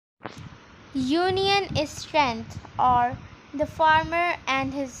Union is strength, or the farmer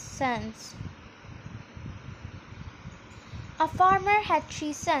and his sons. A farmer had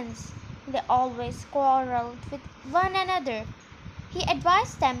 3 sons. They always quarreled with one another. He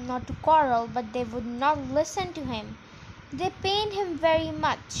advised them not to quarrel, but they would not listen to him. They pained him very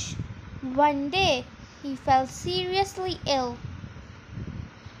much. One day, he fell seriously ill.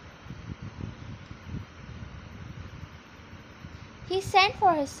 He sent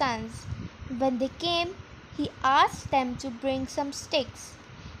for his sons. When they came, he asked them to bring some sticks.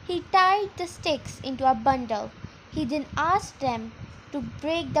 He tied the sticks into a bundle. He then asked them to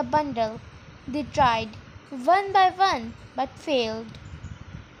break the bundle. They tried, one by one, but failed.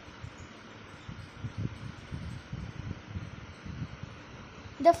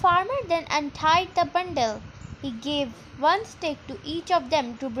 The farmer then untied the bundle. He gave one stick to each of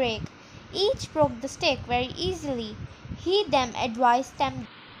them to break. Each broke the stick very easily. He then advised them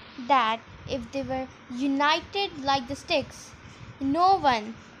that if they were united like the sticks, no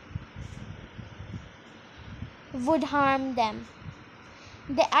one would harm them.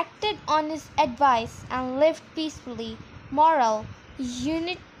 They acted on his advice and lived peacefully. Moral: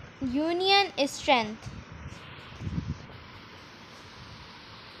 Union is strength.